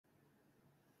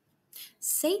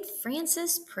St.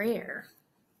 Francis Prayer.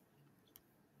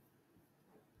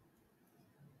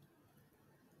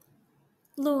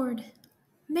 Lord,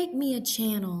 make me a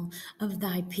channel of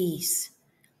thy peace,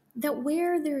 that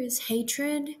where there is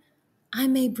hatred, I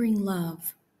may bring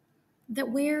love, that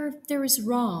where there is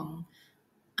wrong,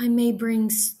 I may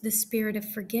bring the spirit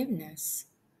of forgiveness,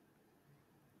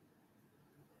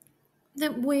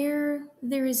 that where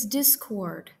there is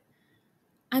discord,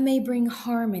 I may bring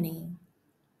harmony,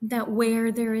 that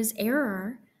where there is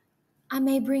error, I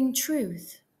may bring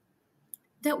truth,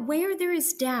 that where there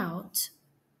is doubt,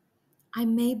 I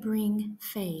may bring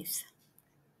faith,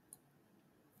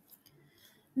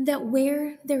 that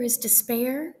where there is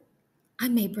despair, I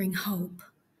may bring hope,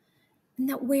 and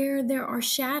that where there are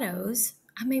shadows,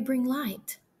 I may bring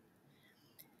light,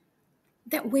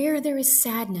 that where there is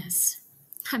sadness,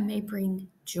 I may bring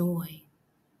joy.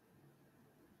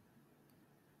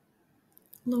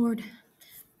 Lord,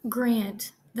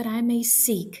 grant that I may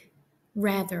seek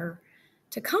rather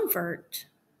to comfort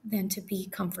than to be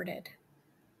comforted,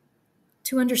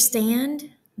 to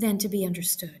understand than to be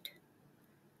understood,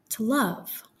 to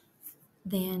love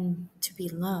than to be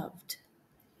loved.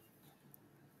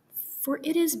 For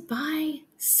it is by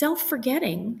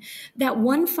self-forgetting that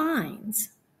one finds.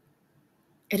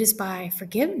 It is by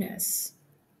forgiveness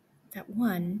that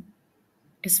one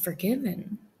is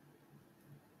forgiven.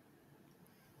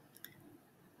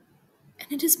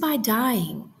 And it is by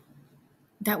dying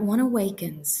that one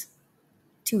awakens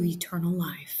to eternal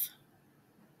life.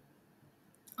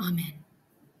 Amen.